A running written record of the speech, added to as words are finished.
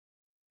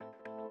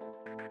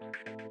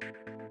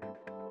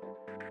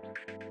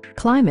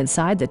Climb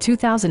inside the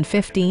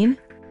 2015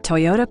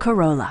 Toyota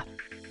Corolla.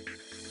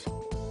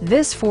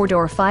 This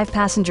four-door,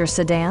 five-passenger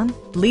sedan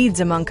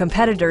leads among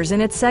competitors in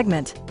its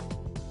segment.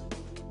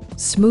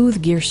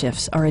 Smooth gear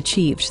shifts are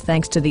achieved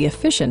thanks to the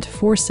efficient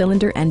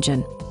four-cylinder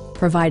engine,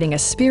 providing a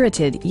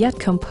spirited yet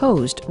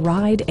composed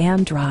ride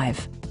and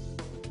drive.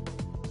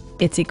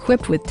 It's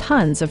equipped with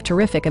tons of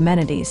terrific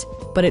amenities,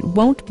 but it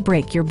won't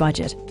break your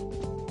budget,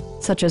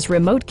 such as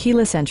remote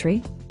keyless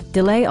entry,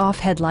 delay-off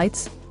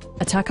headlights,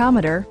 a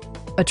tachometer,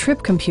 a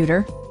trip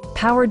computer,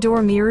 power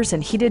door mirrors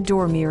and heated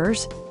door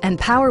mirrors, and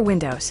power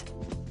windows.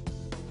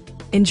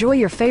 Enjoy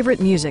your favorite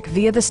music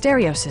via the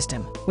stereo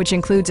system, which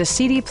includes a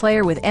CD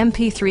player with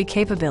MP3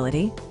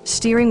 capability,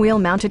 steering wheel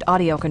mounted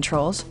audio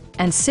controls,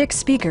 and 6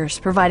 speakers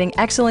providing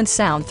excellent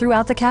sound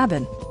throughout the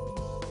cabin.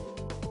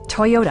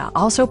 Toyota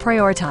also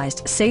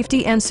prioritized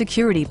safety and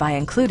security by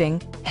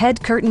including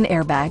head curtain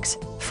airbags,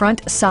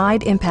 front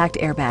side impact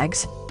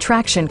airbags,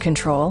 traction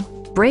control,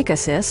 brake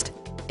assist,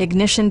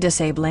 ignition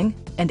disabling,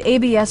 and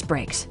ABS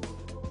brakes.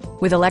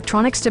 With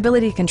electronic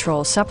stability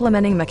control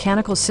supplementing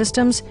mechanical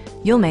systems,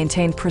 you'll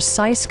maintain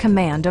precise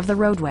command of the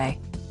roadway.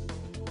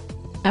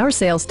 Our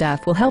sales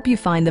staff will help you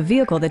find the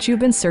vehicle that you've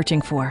been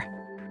searching for.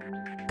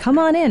 Come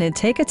on in and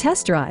take a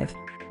test drive.